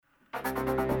မ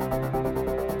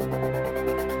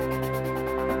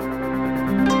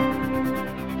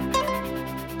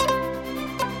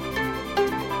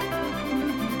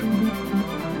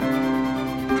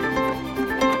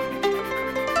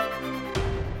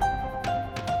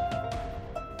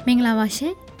ဂလာပါရှ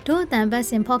င်တို့အတန်ဘတ်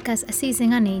စင် podcast အစီအစဉ်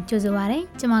ကနေကြိုဆိုပါရစေ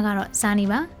ကျွန်မကတော့ဇာနီ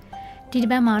ပါဒီတ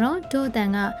စ်ပတ်မှာတော့တို့အတန်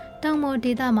ကတောင်ပေါ်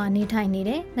ဒေသမှာနေထိုင်နေ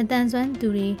တဲ့မတန်ဆွမ်းသူ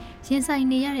တွေရင်ဆိုင်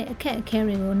နေရတဲ့အခက်အခဲ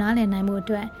တွေကိုနားလည်နိုင်မှုအ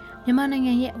တွက်မြန်မာနိုင်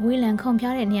ငံရဲ့ဝေးလံခုန်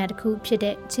ဖျားတဲ့နေရာတစ်ခုဖြစ်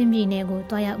တဲ့ချင်းပြည်နယ်ကို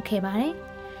တွားရောက်ခဲ့ပါတယ်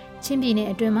ချင်းပြည်နယ်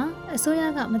အတွင်းမှာအစိုးရ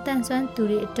ကမတန်ဆွမ်းသူ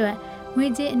တွေအတွက်ငွေ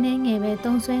ကြေးအနည်းငယ်ပဲ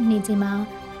သုံးစွဲနေချိန်မှာ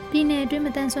ပြည်နယ်အတွင်းမ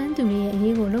တန်ဆွမ်းသူတွေရဲ့အ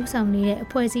ရေးကိုလှုပ်ဆောင်နေတဲ့အ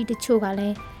ဖွဲ့အစည်းတချို့ကလ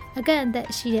ည်းအကန့်အသတ်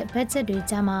ရှိတဲ့ဘတ်ဂျက်တွေ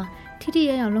ကြားမှာထိထိ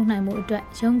ရောက်ရောက်လုပ်နိုင်မှုအတွက်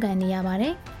ရုန်းကန်နေရပါတ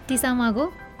ယ်။ဒီဆောင်မှာကို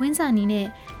ဝင်းစာနီနဲ့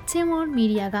ချင်းဝေါ်မီ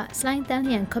ဒီယာကစလိုင်းတန်း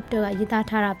လျံခပ်တော့ကရေးသား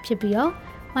ထားတာဖြစ်ပြီးတော့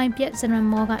မိုင်ပြက်စရ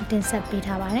မောကတင်ဆက်ပေး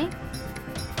ထားပါတယ်။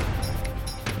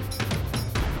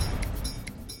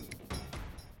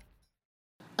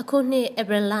အခုနှစ်ဧ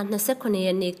ပြီလ29ရ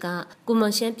က်နေ့ကကိုမ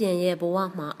ရှမ်းပြန်ရဲ့ဘဝ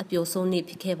မှာအပျော်ဆုံးနေ့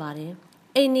ဖြစ်ခဲ့ပါတယ်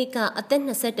။အဲ့နေ့ကအသက်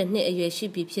22နှစ်အရွယ်ရှိ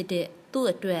ပြီဖြစ်တဲ့သူ့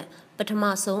အတွက်ပထမ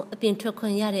ဆုံးအပြင်ထွက်ခွ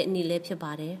င့်ရတဲ့နေ့လည်းဖြစ်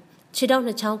ပါတယ်။ခြေထောက်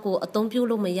နှစ်ချောင်းကိုအသုံးပြု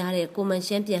လို့မရတဲ့ကိုမန်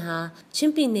ရှမ်းပြန်ဟာချ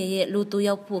င်းပြည်နယ်ရဲ့လူသူ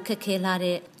ရောက်ဖို့ခက်ခဲလာ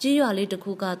တဲ့ကြီးရွာလေးတစ်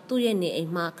ခုကသူ့ရဲ့နေအိ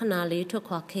မ်မှာခဏလေးထွက်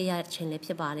ခွာခဲ့ရခြင်းလည်းဖြ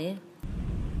စ်ပါတယ်။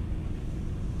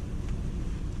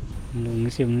လူ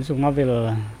မျိုးစုံမပဲလို့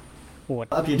ပဝတ်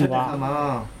အပြင်ထွက်တဲ့အခါမှာ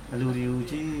အလူဒီဦး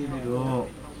ကြီးတို့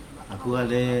အခုက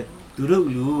လည်းသူတို့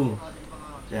လူ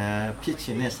ဖြစ်ချ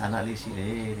င်တဲ့ဆန္ဒလေးရှိတ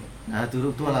ယ်တဲ့သူ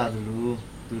တို့တွာလာလူ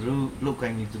သူတို့လုတ်ကို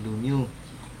င်းနေသူလူမျိုး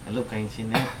လုတ်ကိုင်းချင်း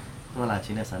နဲ့တွာလာချ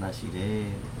င်းနဲ့ဆန္ဒရှိတယ်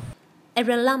ဧ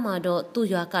ပြီလမှာတော့သူ့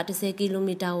ရွာက10ကီလို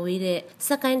မီတာဝေးတဲ့စ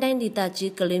ကိုင်းတိုင်းဒေသ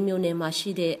ကြီးကလေးမြို့နယ်မှာ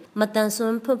ရှိတဲ့မတန်ဆွ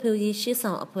မ်းဖွံ့ဖြိုးရေးရှေ့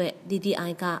ဆောင်အဖွဲ့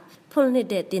DDI ကဖွင့်လှစ်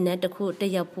တဲ့တင်နန်းတစ်ခုတ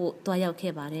က်ရောက်ဖို့တွားရောက်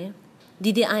ခဲ့ပါတယ်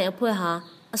DDI အဖွဲ့ဟာ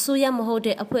အစိုးရမဟုတ်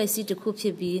တဲ့အဖွဲ့အစည်းတစ်ခုဖြ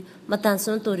စ်ပြီးမတန်ဆွ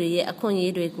မ်းသူတွေရဲ့အခွင့်အ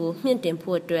ရေးတွေကိုမြင့်တင်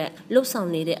ဖို့အတွက်လှုပ်ဆောင်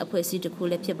နေတဲ့အဖွဲ့အစည်းတစ်ခု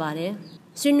လည်းဖြစ်ပါတယ်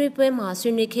ဆွေးနွေးပွဲမှာ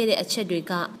ဆွေးနွေးခဲ့တဲ့အချက်တွေ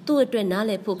ကသူ့အတွက်နား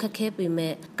လည်ဖို့ခက်ခဲပေ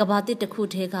မဲ့ကဘာတစ်တစ်ခု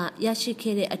တည်းကရရှိ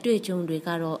ခဲ့တဲ့အတွေ့အကြုံတွေက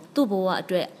တော့သူ့ဘဝအ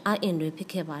တွက်အားအင်တွေဖြစ်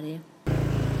ခဲ့ပါတယ်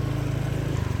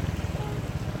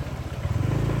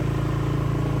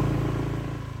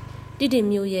တိတိ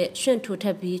မျိုးရဲ့ရွှင့်ထူထ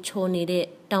ပ်ပြီးချိုနေတဲ့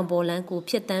တောင်ပေါ်လန်းကို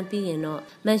ဖျက်တမ်းပြီးရင်တော့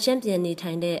မန်ရှမ်းပြန်နေ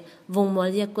ထိုင်တဲ့ဝုံ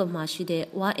မော်ရက်ကွက်မှာရှိတဲ့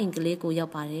ဝါအိမ်ကလေးကိုရော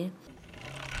က်ပါတယ်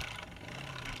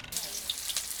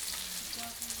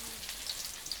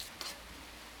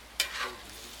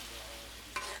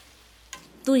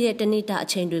သူ့ရဲ့တနေ့တာအ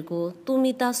ချိန်တွေကိုသူ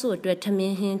မိသားစုအတွက်ထမ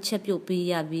င်းဟင်းချက်ပြုတ်ပေး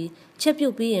ရပြီးချက်ပြု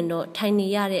တ်ပြီးရင်တော့ထိုင်နေ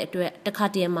ရတဲ့အတွက်တခါ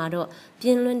တည်းမှာတော့ပြ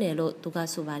င်းလွန်းတယ်လို့သူက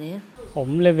ဆိုပါတယ်ผม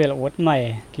เลเวลอดใหม่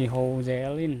กี่โฮเซ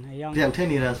ลินยังပြန်ထည့်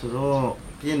နေတာဆိုတော့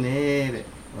ပြင်းနေတဲ့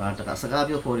တကစကား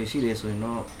ပြောဖို့ရှိတယ်ဆိုရင်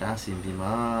တော့တန်းစင်ပြီး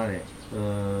မှာတဲ့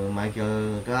မိုက်ကယ်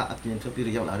ကအပြင်ထွက်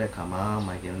ပြီးရောက်လာတဲ့ခါမှာ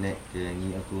မိုက်ကယ်နဲ့ညီ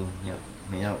အကူ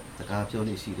နှစ်ယောက်စကားပြော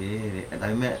လို့ရှိတယ်တဲ့ဒါ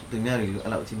ပေမဲ့သူများတွေ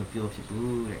အဲ့လောက်အထိမပြောဖြစ်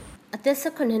ဘူးတဲ့အသက်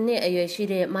18နှစ်အရွယ်ရှိ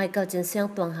တဲ့မိုက်ကယ်ဂျင်ဆန်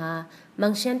တွန်ဟာမ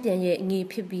န်ရှမ်းပြန်ရဲ့ညီ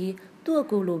ဖြစ်ပြီးသူ့အ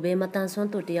ကူလိုပဲမတန်ဆွမ်း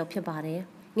သူတယောက်ဖြစ်ပါတယ်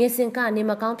ငယ်စဉ်ကနေ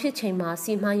မကောင်းဖြစ်ချိန်မှာ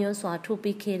စီမံရွန်းစွာထုတ်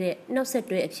ပြီးခဲ့တဲ့နှုတ်ဆက်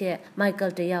တွဲအဖြစ်မိုက်က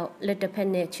ယ်တယောက်လက်တစ်ဖက်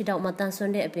နဲ့ခြေထောက်မတန်ဆွ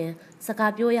မ်းတဲ့အပြင်စ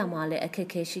ကားပြောရမှာလည်းအခက်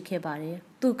အခဲရှိခဲ့ပါတယ်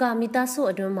။သူကမိသားစု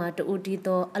အတွင်းမှာတူတီ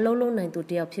သောအလုံးလုံးနိုင်သူ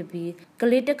တယောက်ဖြစ်ပြီးက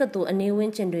လေးတက္ကသိုလ်အနေဝ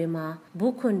င်းကျင်တွေမှာ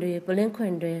ဘူးခွန်တွေပလင်းခွ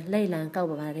န်တွေလိုက်လံကောက်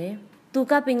ပါပါတယ်။သူ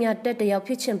ကပညာတတ်တယောက်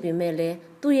ဖြစ်ချင်ပေမဲ့လည်း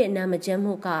သူ့ရဲ့နာမကျန်း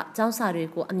မှုကကျောင်းစာတွေ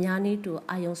ကိုအများနည်းတူ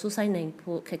အာရုံစူးစိုက်နိုင်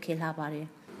ဖို့ခက်ခဲလာပါတယ်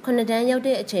။ခုနှစ်တန်းရောက်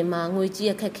တဲ့အချိန်မှာငွေကြီး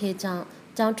အခက်ခဲကြောင့်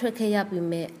ကျောင်းထွက်ခဲ့ရပြီး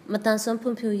မြဲမတန်ဆွမ်း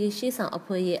ဖွံ့ဖြိုးရေးရှေ့ဆောင်အ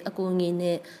ဖွဲ့ရဲ့အကူအညီ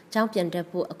နဲ့ကျောင်းပြန်တက်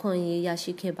ဖို့အခွင့်အရေးရ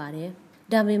ရှိခဲ့ပါတယ်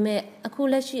။ဒါပေမဲ့အခု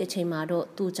လက်ရှိအချိန်မှာတော့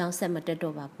သူကျောင်းဆက်မတက်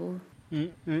တော့ပါဘူး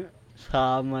။စာ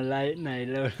မလိုက်နိုင်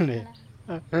လို့လေ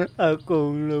။အကု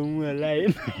န်လုံးမလိုက်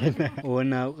နိုင်။ဝ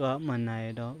နောက်ကမနို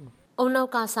င်တော့။အုံနော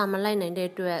က်ကစာမလိုက်နိုင်တဲ့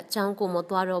အတွက်ကျောင်းကိုမ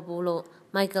သွားတော့ဘူးလို့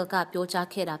မိုက်ကယ်ကပြောကြား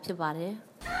ခဲ့တာဖြစ်ပါတယ်။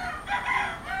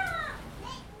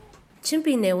ချင်းပြ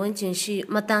ည်နယ်ဝန်ကျင်ရှိ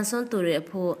မတန်ဆွမ်းသူတွေအ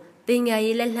ဖို့ပညာ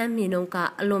ရေးလက်လှမ်းမြင်တော့က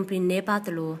အလွန်ပင်နေပါသ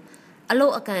လိုအလု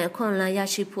တ်အကန်အခွင့်အလမ်းရ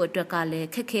ရှိဖို့အတွက်ကလည်း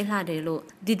ခက်ခဲလှတယ်လို့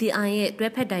DDI ရဲ့တွဲ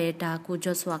ဖက်ဒါရိုက်တာကို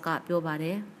ကျော်စွာကပြောပါတ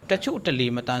ယ်တချို့တလီ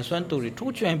မတန်ဆွမ်းသူတွေ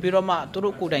ထူးချွန်ပြီးတော့မှသူ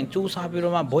တို့ကိုယ်တိုင်စူးစမ်းပြီး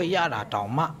တော့မှဘွဲရတာတော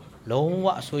င်မှလုံးဝ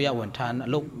အစိုးရဝန်ထမ်းအ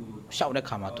လုပ်ရှောက်တဲ့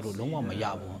ခါမှာသူတို့လုံးဝမရ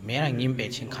ဘူးအများကြီးငင်းပ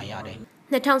ယ်ချင်းခံရတယ်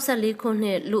2014ခုနှ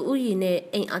စ်လူဦးရေနဲ့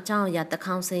အိမ်အကြောင်းအရာတ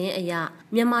ခေါင်စရင်အရာ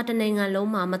မြန်မာတနိုင်ငံ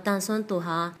လုံးမှာမတန်ဆွမ်းသူ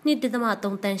ဟာ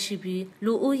2.3 တန်းရှိပြီး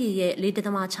လူဦးရေရဲ့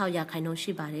4.6 ရာခိုင်နှုန်း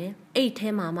ရှိပါတယ်။အဲ့ဒီထဲ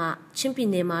မှာမှချင်းပြည်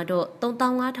နယ်မှာတော့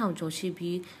3500ကျော်ရှိ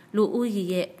ပြီးလူဦးရေ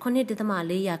ရဲ့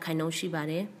9.4 ရာခိုင်နှုန်းရှိပါ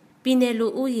တယ်။ပြည်နယ်လူ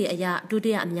ဦးရေအရာဒု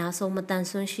တိယအများဆုံးမတန်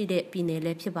ဆွမ်းရှိတဲ့ပြည်နယ်လ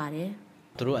ည်းဖြစ်ပါတယ်။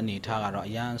 သူတို့အနေထားကတော့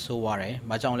အရန်ဆိုးရတယ်။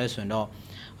ဘာကြောင့်လဲဆိုရင်တော့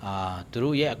သူ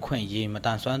တို့ရဲ့အခွင့်အရေးမတ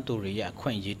န်ဆွမ်းသူတွေရဲ့အခွ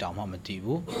င့်အရေးတောင်မှမတည်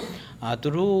ဘူး။သူ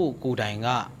တို့ကိုယ်တိုင်က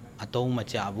အတုံးမ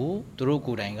ကြဘူး။သူတို့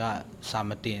ကိုယ်တိုင်က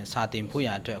စာတင်ဖို့ရ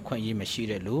အတွက်အခွင့်အရေးမရှိ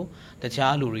တဲ့လူတ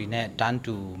ခြားလူတွေနဲ့တန်း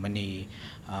တူမနေ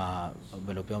ဘ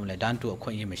ယ်လိုပြောမလဲတန်းတူအခွ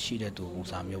င့်အရေးမရှိတဲ့သူဥ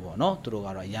စားမျိုးပေါ့နော်။သူတို့က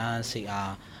တော့အရန်စိတ်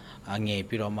အားငယ်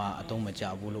ပြီးတော့မှအတုံးမကြ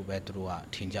ဘူးလို့ပဲသူတို့က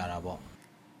ထင်ကြတာပေါ့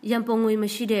ရန်ပုံငွေမ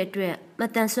ရှိတဲ့အတွက်မ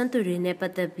တန်ဆွမ်းသူတွေနဲ့ပ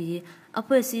တ်သက်ပြီးအ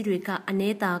ဖွဲ့အစည်းတွေကအနေ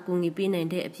သာကူညီပေးနိုင်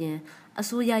တဲ့အပြင်အ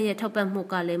စိုးရရဲ့ထောက်ပံ့မှု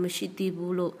ကလည်းမရှိသေး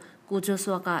ဘူးလို့ကိုကျော်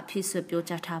စောကဖြည့်ဆွတ်ပြော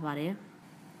ကြားထားပါတယ်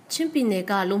။ချင်းပြည်နယ်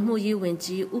ကလူမှုရေးဝန်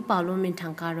ကြီးဦးပေါလုံးမင်းထံ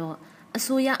ကတော့အ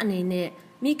စိုးရအနေနဲ့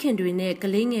မိခင်တွေနဲ့က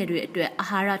လေးငယ်တွေအတွက်အာ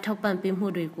ဟာရထောက်ပံ့ပေးမှု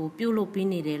တွေကိုပြုလုပ်ပေး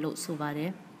နေတယ်လို့ဆိုပါတ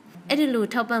ယ်။အဲ့ဒီလို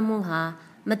ထောက်ပံ့မှုဟာ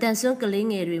မတန်ဆွမ်းကလေး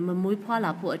ငယ်တွေမမွေးဖွား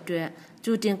လာဖို့အတွက်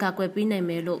ကြိုတင်ကာကွယ်ပေးနိုင်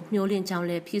မယ်လို့မျှော်လင့်ကြောင်း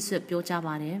လည်းဖြည့်ဆွတ်ပြောကြား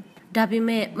ပါတယ်။ဒါပေ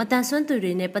မဲ့မတန်ဆွမ်းသူ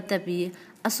တွေနဲ့ပတ်သက်ပြီး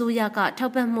အစိုးရကထော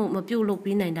က်ပံ့မှုမပြုလုပ်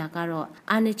ပေးနိုင်တာကတော့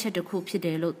အားနည်းချက်တစ်ခုဖြစ်တ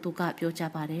ယ်လို့သူကပြော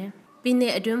ကြားပါတယ်။ပြည်내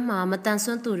အတွင်းမှာမတန်ဆွ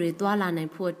မ်းသူတွေတွာလာနို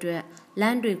င်ဖို့အတွက်လ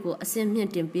မ်းတွေကိုအဆင့်မြင့်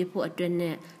တင်ပေးဖို့အတွက်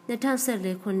နဲ့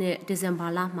2014ခုနှစ်ဒီဇင်ဘာ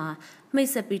လမှာမိ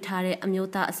တ်ဆက်ပေးထားတဲ့အ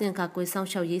မျိုးသားအဆင့်ကာကွယ်ဆောင်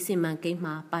ရှောက်ရေးစီမံကိန်း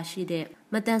မှာပါရှိတဲ့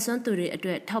မတန်ဆွမ်းသူတွေအတွ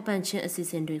က်ထောက်ပံ့ခြင်းအစီအ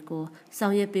စဉ်တွေကိုဆော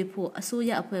င်ရွက်ပေးဖို့အစိုး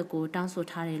ရအဖွဲ့ကိုတောင်းဆို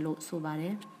ထားတယ်လို့ဆိုပါတ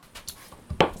ယ်။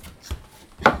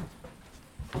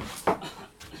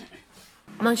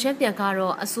မောင်ရှမ်းပြန်က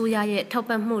တော့အစိုးရရဲ့ထောက်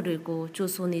ပံ့မှုတွေကို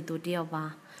ကြိုးဆိုနေသူတယောက်ပါ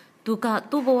။သူက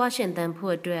သူ့ဘဝရှင်သန်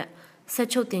ဖို့အတွက်ဆက်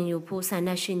ချုပ်တင်ယူဖို့ဆန္ဒ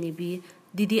ရှိနေပြီး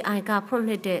DDI ကဖွင့်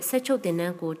လှစ်တဲ့ဆက်ချုပ်တင်နှ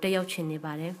န်းကိုတက်ရောက်ချင်နေ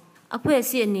ပါတယ်။အဖွဲ့အ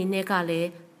စည်းအနေနဲ့ကလည်း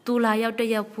သူလာရောက်တက်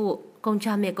ရောက်ဖို့ကုန်ချ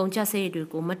မဲ့ကုန်ချစရိတ်တွေ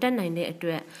ကိုမတက်နိုင်တဲ့အတွ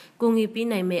က်ကိုငီပြီး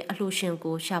နိုင်မဲ့အလှူရှင်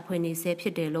ကိုရှာဖွေနေဆဲဖြ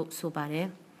စ်တယ်လို့ဆိုပါတယ်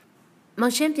။မော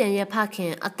င်ရှင်းပြန်ရဲ့ဖခ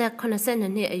င်အသက်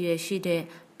82နှစ်အရွယ်ရှိတဲ့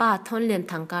ပါထွန်းလင်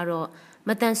ထံကတော့မ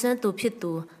တန်ဆွမ်းသူဖြစ်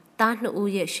သူတား2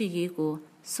ဦးရဲ့ရှိရေးကို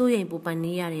စိုးရိမ်ပူပန်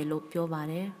နေရတယ်လို့ပြောပါ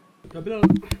တယ်။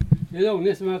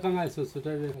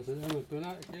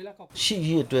ရှိရ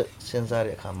အတွက်စဉ်းစား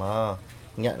တဲ့အခါမှာ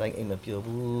ညတိုင်းအိမ်မပြော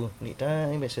ဘူးနေ့တို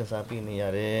င်းပဲစဉ်းစားပြီးနေရ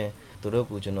တယ်သူတို့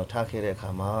ကကျွန်တော်ထားခဲ့တဲ့အခါ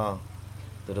မှာ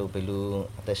သူတို့ဘယ်လို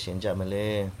အသက်ရှင်ကြမလဲ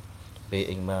ဘယ်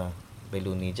အိမ်မှာဘယ်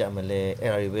လိုနေကြမလဲ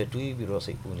အဲ့ဒါတွေပဲတွေးပြီးတော့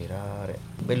စိတ်ပူနေတာတဲ့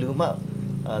ဘယ်လိုမှ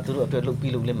သူတို့အတွက်လုပ်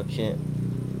ပြီးလုပ်လည်းမဖြစ်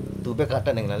သူဘက်ကတ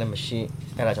တ်နိုင်လားလည်းမရှိ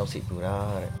အဲ့ဒါကြောင့်စိတ်ပူတာ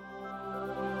တဲ့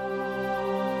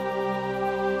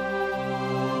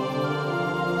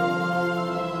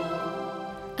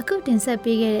အခုတင်ဆက်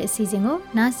ပေးခဲ့တဲ့အစီအစဉ်ကို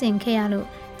နားဆင်ခဲ့ရလို့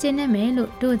ကျင်းနေမယ်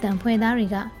လို့တို့အတန်ဖွဲ့သားတွေ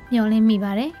ကမျှော်လင့်မိ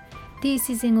ပါတယ်။ဒီအ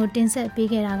စီအစဉ်ကိုတင်ဆက်ပေး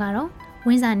ခဲ့တာကတော့ဝ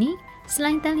င်းစာနီစ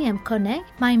လိုင်းတန်လျံခွန်နဲ့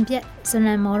မိုင်ပြက်ဇွန်လ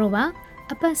န်မော်တို့ပါ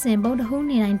အပတ်စဉ်ဗုဒ္ဓဟူး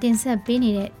နေ့တိုင်းတင်ဆက်ပေးနေ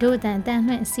တဲ့တို့အတန်တန်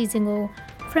လွှင့်အစီအစဉ်ကို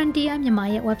Frontier မြန်မာ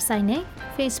ရဲ့ website နဲ့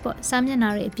Facebook စာမျက်နှာ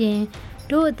တွေအပြင်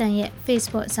တို့အတန်ရဲ့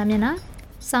Facebook စာမျက်နှာ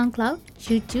SoundCloud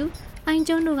YouTube အိုင်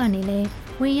ကျွန်းတို့ကနေလည်း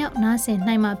ဝင်ရောက်နားဆင်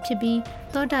နိုင်မှာဖြစ်ပြီး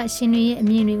သောတာရှင်တွေရဲ့အ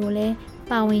မြင်တွေကိုလည်း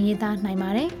ပါဝင်ရေးသားနိုင်ပါ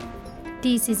တယ်။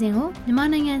ဒီစီစဉ်ကိုမြန်မာ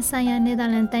နိုင်ငံဆိုင်ရာနယ်သာ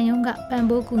လန်တန်ယုံကပံ့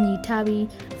ပိုးကူညီထားပြီး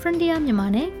Frontier မြန်မာ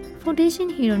နဲ့ Foundation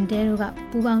Hero တို့က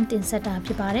ပူးပေါင်းတင်ဆက်တာဖြ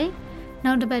စ်ပါတယ်။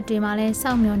နောက်တစ်ပတ်တွေမှာလည်း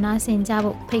စောင့်မျှော်နားဆင်ကြ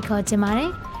ဖို့ဖိတ်ခေါ်ချင်ပါတ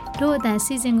ယ်။တို့အတန်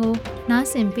စီစဉ်ကိုနား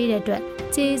ဆင်ပေးတဲ့အတွက်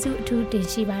ကျေးဇူးအထူးတင်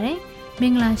ရှိပါတယ်။မ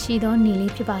င်္ဂလာရှိသောနေ့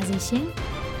လေးဖြစ်ပါစေရှင်။